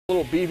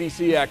Little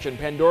BVC action.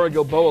 Pandora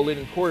Gilboa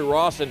leading Cory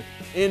Rawson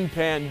in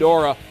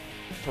Pandora.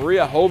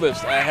 Taria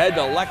Hovis ahead to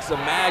Lexa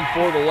Mag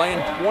for the lane.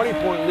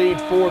 20-point lead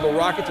for the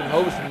Rockets, and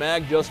Hovis and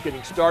Mag just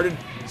getting started.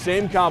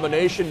 Same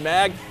combination.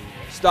 Mag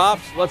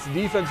stops, lets the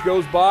defense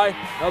goes by.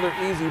 Another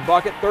easy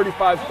bucket.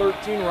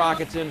 35-13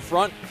 Rockets in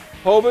front.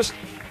 Hovis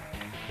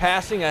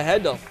passing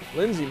ahead to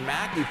Lindsay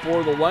Mackey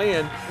for the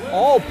lay-in.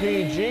 All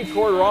PG.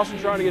 Cory Rawson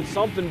trying to get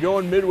something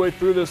going midway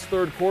through this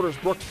third quarter as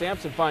Brooke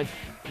Sampson finds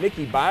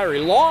Nikki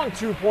Byrie. Long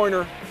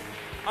two-pointer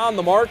on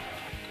the mark.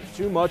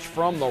 Too much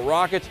from the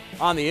Rockets.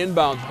 On the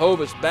inbounds,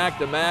 Hovis back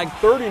to Mag.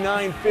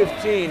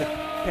 39-15.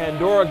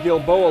 Pandora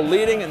Gilboa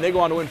leading, and they go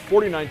on to win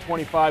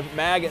 49-25.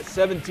 Mag at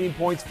 17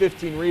 points,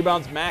 15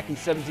 rebounds. Mackey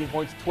 17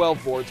 points,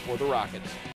 12 boards for the Rockets.